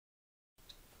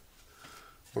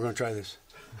We're going to try this.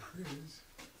 Here it is.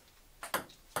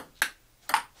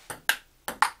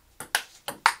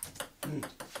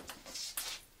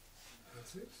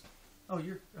 1-6. Oh,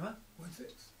 you're, huh?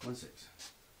 1-6. 1-6.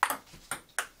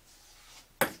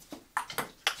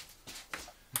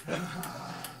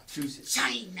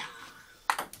 China.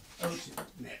 Oh, shit.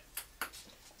 Net.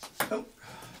 Oh,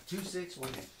 2-6,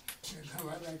 1 net. Come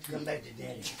right back to Come back to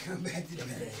daddy. Come back to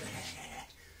daddy.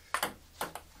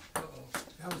 Uh-oh.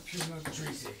 That was pure knuckle.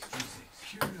 3-6, 3-6.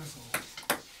 Pure knuckle.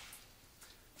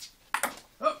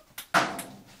 Oh!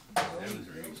 7-3.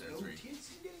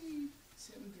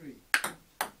 7-3.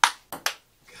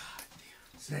 God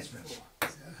damn. Snatch back.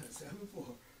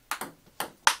 7-4.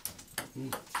 8-4.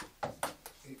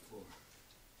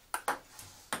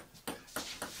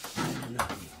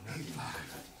 Nothing.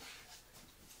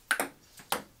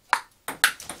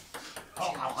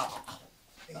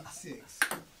 8-6.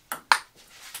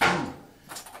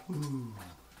 Ooh.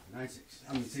 9-6.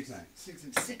 I mean 6-9.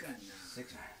 6-9.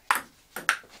 6-9.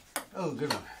 Oh,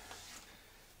 good one.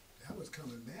 That was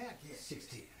coming back. Yeah.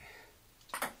 16.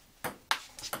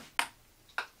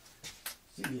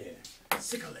 11.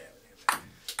 6-11.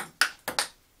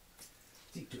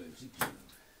 6-12.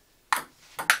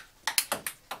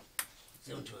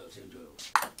 7-12.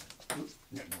 7-12.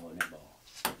 Netball.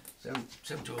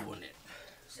 7-12, 1 net.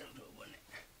 7-12, 1 net.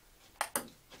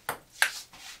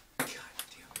 God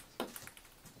damn it.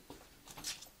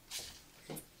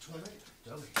 12.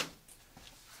 12.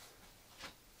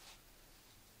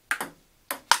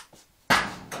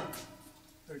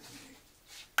 13. 13.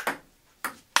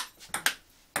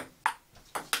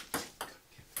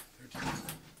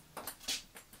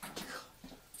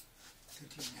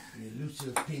 The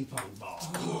elusive ping pong ball.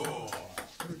 Oh.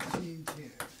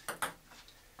 13-10.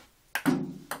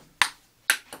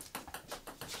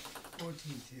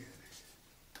 14-10.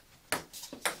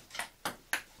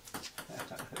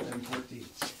 11-14.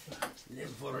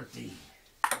 11-14.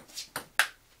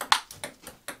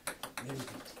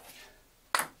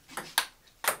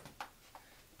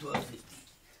 12-15.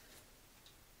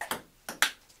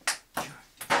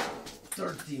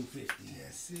 13-15.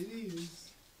 Yes, it is.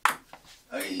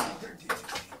 Hey,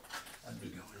 13-16. I've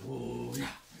been going. Whoa,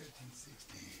 yeah.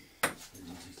 13-16.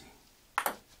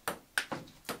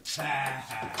 13-16. Ha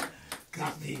ha.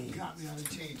 Got me on the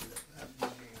change of it. That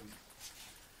damn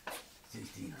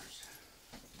 16ers.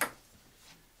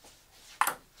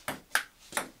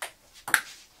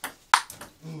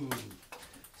 Ooh.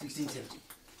 16-17.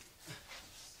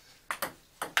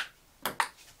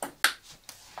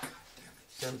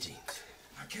 damn it. 17.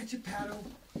 Now catch a paddle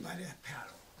by that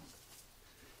paddle.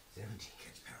 17.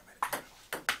 Catch a paddle by the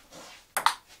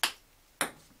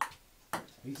paddle.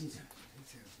 18-17. 8-17.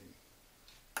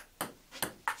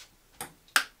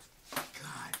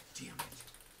 God damn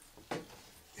it.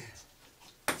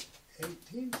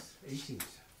 18s. 18s.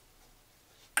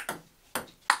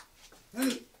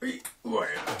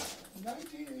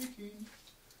 19, 18.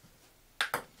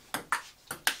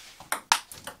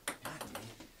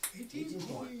 18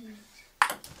 point.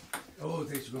 Oh,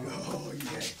 thanks for going. Oh,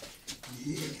 yeah.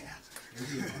 Yeah.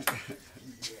 Yeah.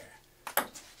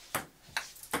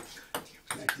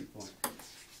 19 point.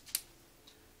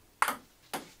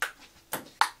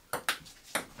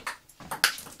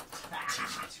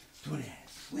 Win it.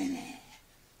 Win it.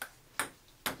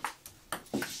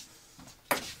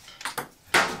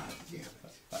 Damn it.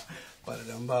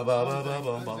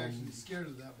 Ba-da-dum-ba-ba-ba-ba-bum. I was actually scared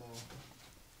of that ball.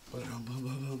 I was scared of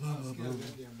Ba-da-dum-ba-ba-ba-ba-bum.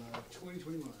 that damn ball.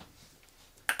 2021.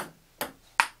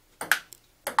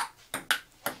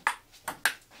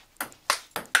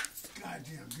 God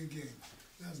damn, good game.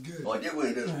 That was good. Oh, I did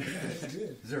win, didn't I? Yeah, that's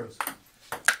good. Zeros.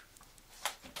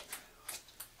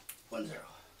 1-0.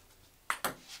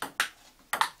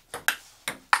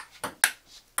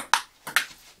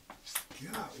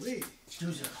 Golly.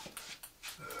 2-0.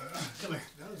 Come here.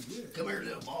 That was good. Come here,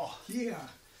 little ball. Yeah.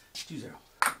 2-0.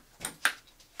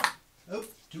 Oh,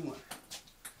 2-1.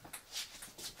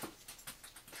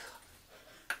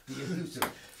 The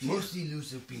elusive, most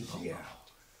elusive ping pong Yeah. ball.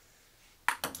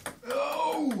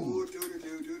 Oh! Ooh,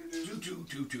 doo-doo-doo-doo-doo-doo.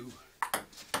 2-2.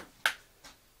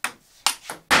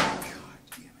 God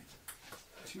damn it.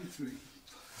 2-3.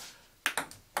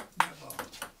 That ball.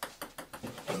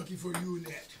 Lucky for you,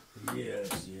 net.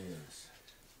 Yes, yes.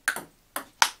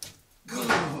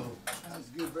 Oh, that was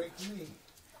a good break for me.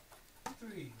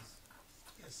 Threes.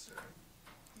 Yes, sir.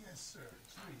 Yes, sir.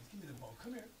 Threes. Give me the ball.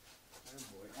 Come here.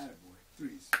 Attaboy. Attaboy.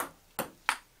 Threes.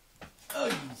 Oh,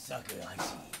 you sucker, I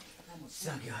see. I'm gonna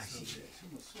Suck swing it, I it. see. I'm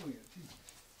gonna swing it.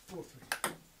 4-3.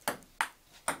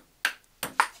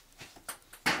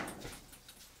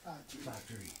 5-3.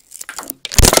 5-3.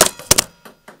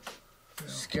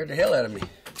 Scared the hell out of me.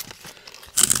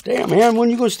 Damn, man, when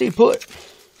you gonna stay put?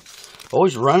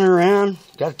 Always running around.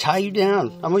 Gotta tie you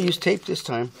down. I'm gonna use tape this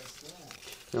time.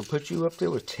 I'm gonna put you up there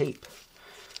with tape.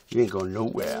 You ain't going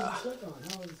nowhere.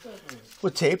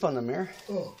 With tape on the mirror.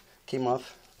 Oh. Came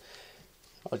off.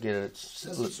 I'll get it.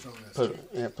 Put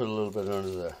a little bit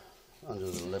under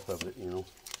the lip of it, you know.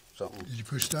 Something. Did you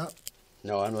push stop?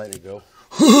 No, I'm letting it go.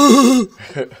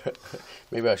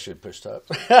 Maybe I should push stop.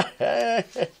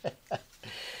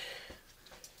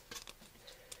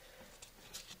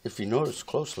 If you notice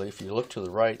closely, if you look to the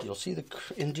right, you'll see the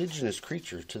indigenous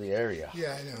creature to the area.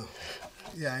 Yeah, I know.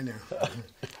 Yeah, I know.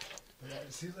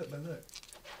 See, look.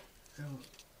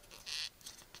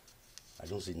 I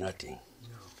don't see nothing.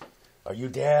 No. Are you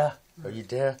there? Are you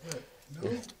there?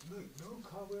 Look, no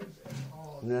cobwebs at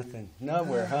all. Nothing.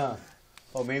 Nowhere, huh?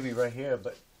 Oh, maybe right here,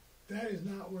 but... That is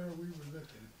not where we were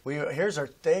looking. Here's our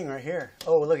thing right here.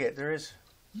 Oh, look at it. There is...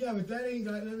 Yeah, but that ain't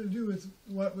got nothing to do with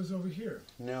what was over here.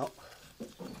 No.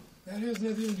 That has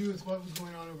nothing to do with what was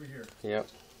going on over here. Yep.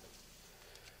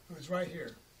 It was right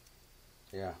here.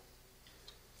 Yeah.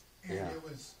 And yeah. it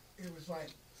was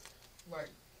like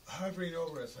hovering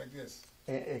over us like this.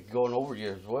 And going over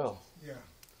you as well. Yeah.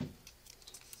 And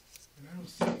I don't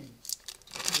see.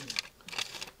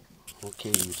 Okay,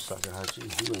 you sucker Hachi.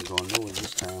 You ain't going nowhere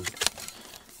this time.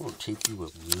 I'm gonna tape you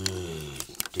up good.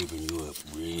 Taping you up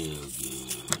real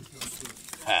good.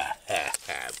 Ha ha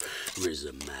ha.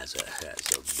 Rizza Mazza has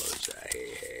a buzzer. Hey,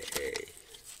 hey, hey.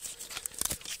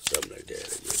 Something like that.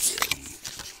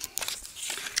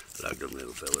 Yeah. Like them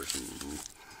little fellers. Mm-hmm.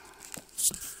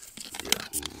 Yeah.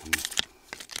 Mm-hmm.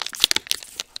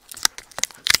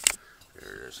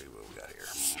 Here, let's see what we got here.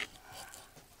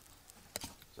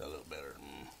 Is that a little better?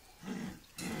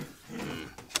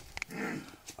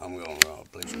 I'm going to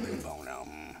play some ping pong now. I'm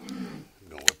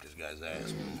going to whip this guy's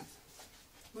ass.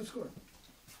 What score?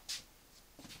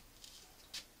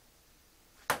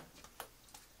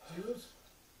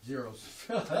 Zeros?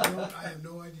 I have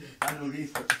no idea. I don't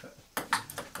either.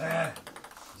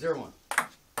 0-1.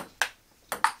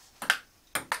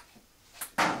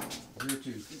 0-2.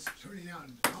 It's turning out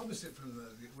opposite from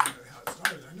how it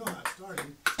started. I know how it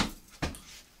started.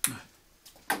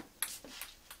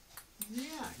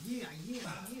 Yeah.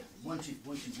 1-2.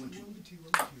 1-2.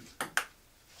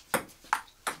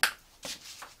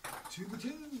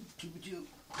 2-2.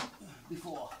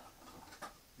 Before.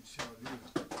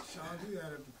 Shall do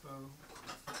that at the phone.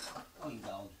 Oh, you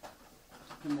dog.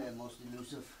 Come there, most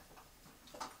elusive.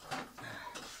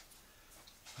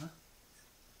 Huh?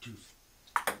 2.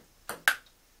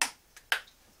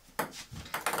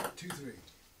 2-3.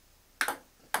 God.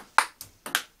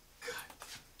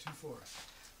 2-4.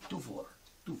 2-4.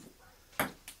 2-4. 2-4.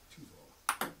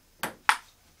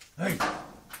 Hey.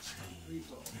 3-4.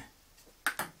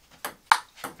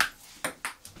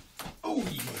 Oh,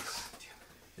 yes.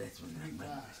 That's what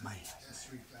my That's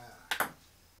 3-5.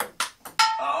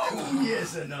 Oh,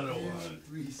 yes, another one.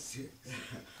 3-6.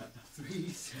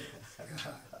 3-6.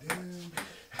 God damn.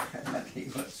 That thing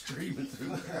went screaming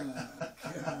through there.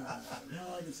 God.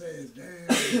 All I can say is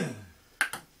damn.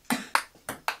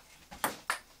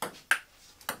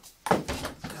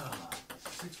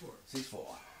 6-4.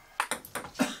 6-4.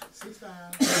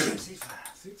 6-5. 6-5.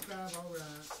 6-5, all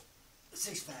right.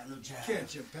 6-5, no child.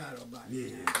 Catch a paddle by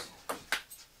Yes.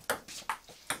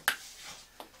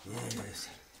 Yes.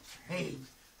 Hey.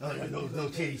 Oh, no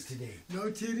titties today. No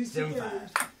titties today.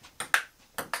 7-5.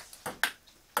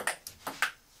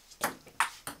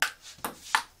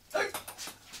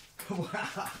 Wow.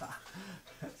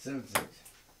 7-6.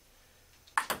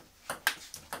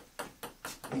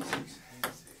 8-6.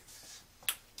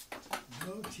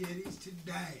 No titties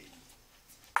today.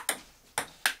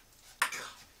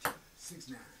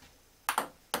 6-9.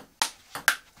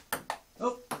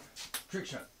 Oh, trick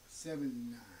shot.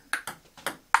 7-9.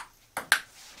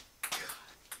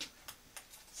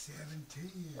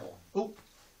 17. Oh.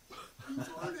 You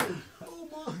farted. Oh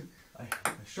my. I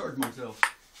shorted myself.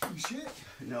 You shit.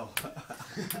 No.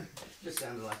 Just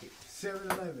sounded like it.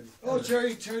 7-11. Oh,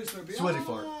 Cherry's gonna be Sweaty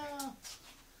fart.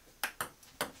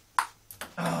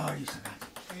 Oh, you said that.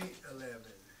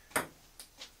 8-11.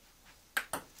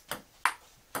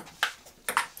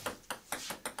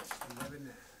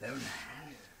 11-9.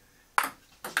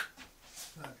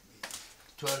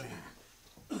 12-9.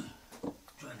 12-9.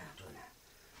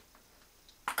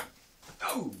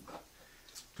 Oh!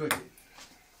 20.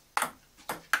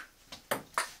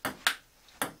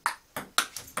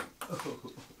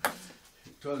 Oh.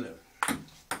 12-11.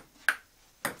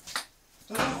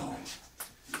 Oh!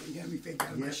 You got me fake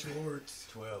out of my shorts.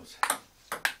 12s.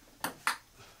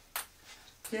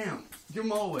 Damn, give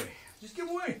them all away. Just give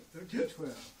away. 13,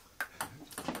 12.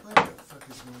 What the fuck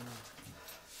is going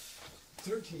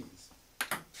on? 13s.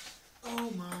 Oh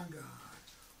my God.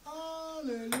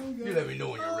 Hallelujah. You let me know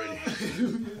when you're ready.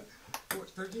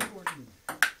 13, 14.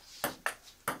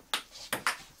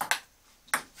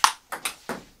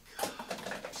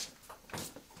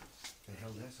 The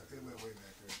hell that sucker? It went way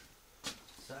back there.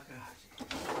 Sucker.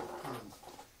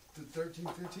 13,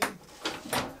 15?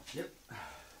 Yep.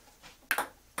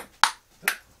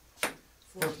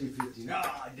 14, 15. No,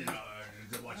 I didn't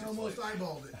watch it. I almost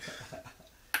eyeballed it.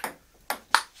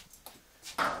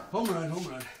 Home run, home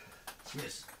run.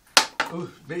 Yes. Oh,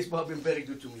 baseball been very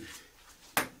good to me.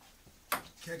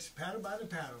 Catch paddle by the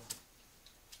paddle.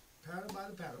 Paddle by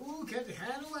the paddle. Ooh, catch the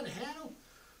handle by the handle.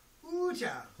 Ooh,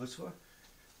 child. What's for?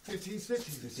 15,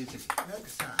 15. 15, 15.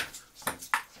 Max style.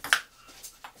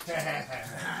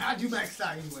 I do max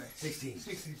style anyway. 16.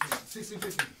 16, 15. 16,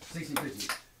 15. 16, 15.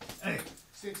 Hey.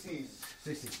 16.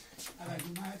 16. I like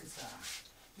do max style.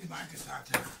 Do max style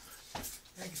time.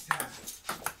 Max style.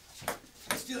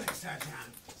 Still max style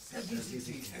time. 17,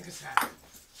 16. Max style.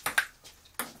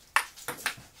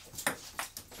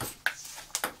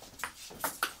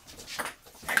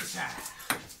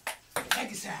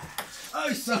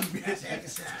 Oh, son of a That's bitch.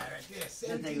 exercise right there.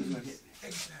 That thing was gonna hit 17s. me.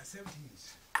 Exercise, 17s.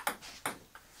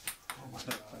 Oh my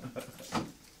God.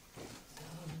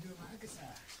 I'm doing my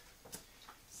exercise.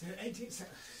 18,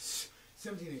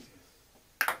 17, 18.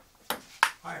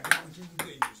 All right, now we're doing the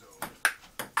danger zone.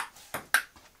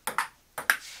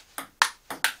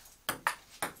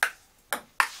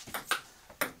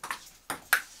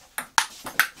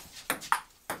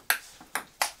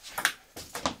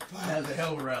 That was a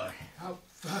hell of a rally. Oh,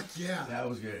 fuck yeah. That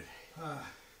was good. Yeah,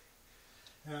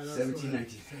 that was 17, fun.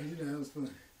 19. 17, that was fun.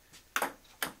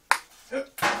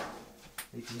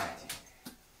 18, 19.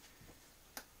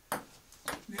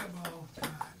 Netball.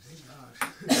 God, thank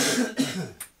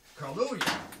God. Carl over you.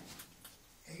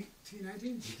 18,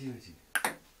 19? 18, 19.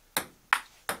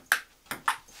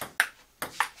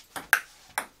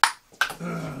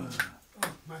 Oh,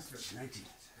 master. 19.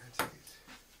 19.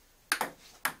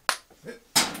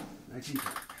 19.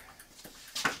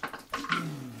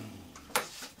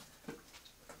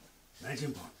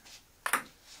 19 point.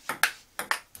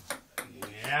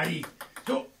 Yeah,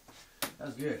 go. That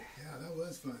was good. Yeah, that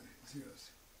was fun.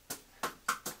 Zeros.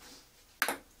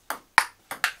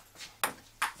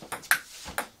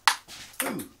 Ooh.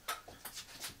 1-0.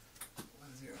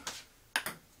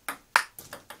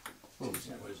 What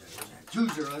is that?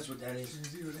 2-0, that's what that is.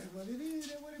 2-0. That's what it is.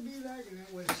 That's what it be like, and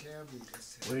that's what it shall be.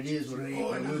 What it is, what it ain't, Oh,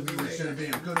 what it would be, what it should have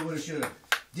been. Coulda, woulda, shoulda.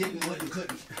 Didn't, wouldn't,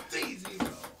 couldn't. 3-0.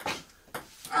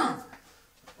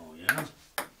 Oh, yeah?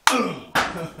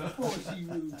 Of course you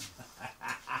would.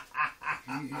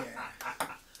 Yeah.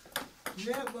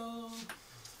 Netball.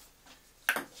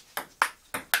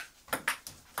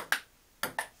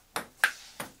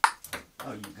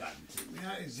 Oh, you got me.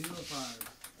 That is 0-5.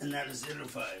 And that is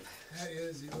 0-5. That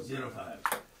is 0-5. 0-5.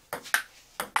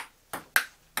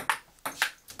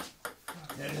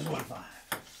 That is 1-5.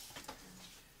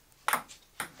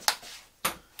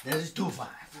 That is 2-5.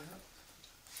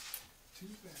 Too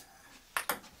bad.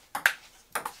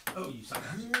 Oh, you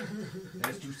sucker.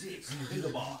 That's 2-6. You do the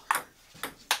ball.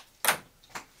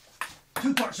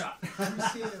 2-part shot. 2-7.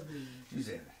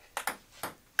 2-7.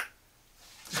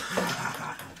 7-3.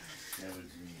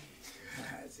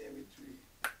 7-3.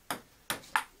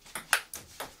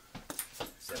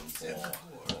 7-4.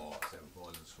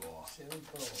 7-4 is a score.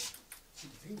 7-4.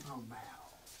 Ping pong ball.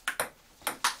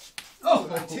 Oh!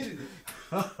 I titted it.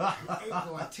 8-4,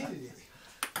 I titted it.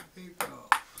 8-4.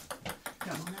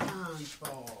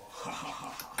 9-4.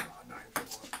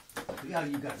 9-4. Yeah,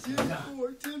 you got it.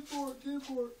 10-4. 10-4.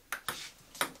 10-4.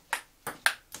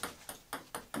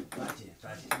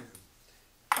 5-10.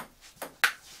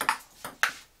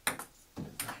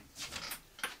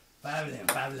 5-11.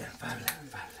 5-11.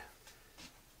 5-11.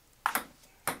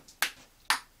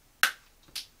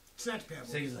 Snatch pebble.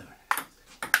 6-11.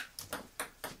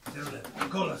 7-11.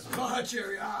 Call us. Oh,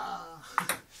 Jerry. Ah.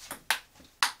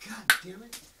 God damn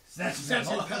it. Snatch Snatch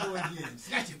pebble. your pebble again.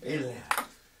 Snatch your pebble.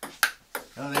 8-11.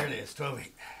 Oh, there it is.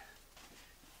 12-8.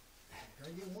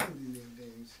 Gotta get one of these damn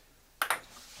things.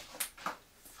 Fuck.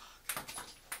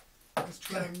 That's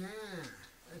 12-9.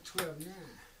 That's 12-9.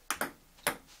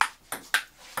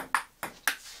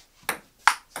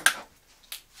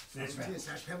 Snatch pebble.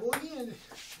 Snatch pebble again.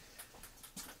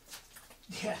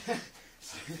 Yeah.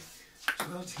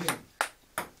 12-10.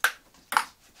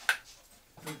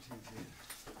 13-10.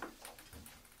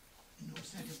 No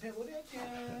snatch a pebble that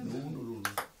time. No.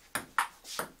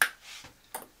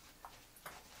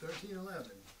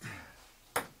 13-11.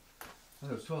 I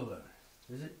thought it was 12 letter.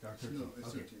 Is it? Or 13? No, it's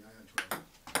Okay. 13. I got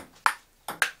 12.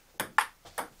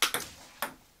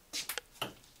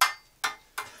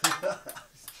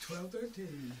 It's 12,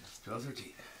 13. 12,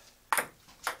 13.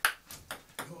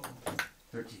 Oh,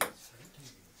 13. 13.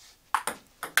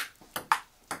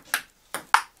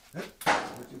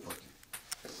 13, 14.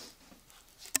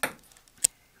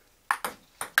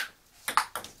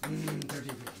 13,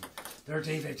 15.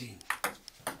 13, 15.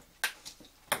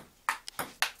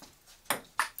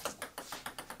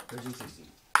 13, 16.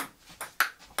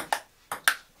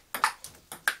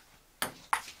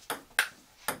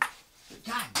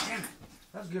 God damn it.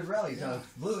 That was a good rally, Yeah.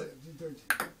 Blew it. 13.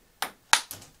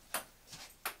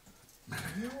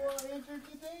 You are entered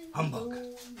today? Humbug.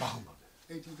 Oh, Humbug.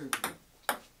 18, 13.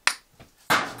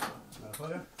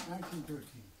 Motherfucker. 19, 13.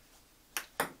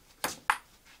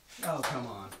 Oh, come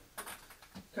on.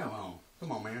 Come on.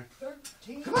 Come on, man.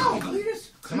 13. Come on, Cletus.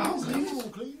 Come on, Come Cletus.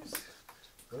 on, Cletus.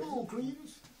 Come on,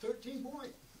 Cletus. 13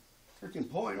 point. 13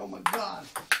 point. Oh, my God.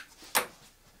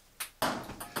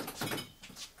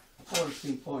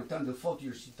 14 point. Time to fuck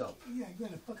your shit up. Yeah, you're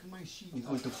gonna fuck my sheet I'm up.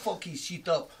 going to fuck his shit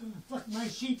up. Fuck my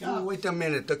sheet Oh, up. wait a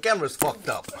minute. The camera's fucked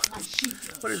up. My sheet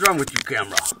up. What is wrong with you,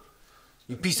 camera?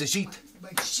 You piece of shit. My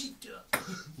sheet up.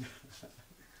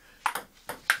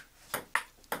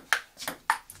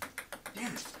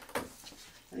 Damn it.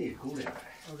 I need to cool down.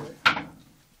 Okay.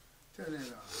 Turn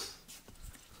that off.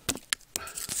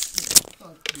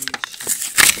 Fuck this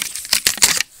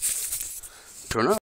shit. Turn up.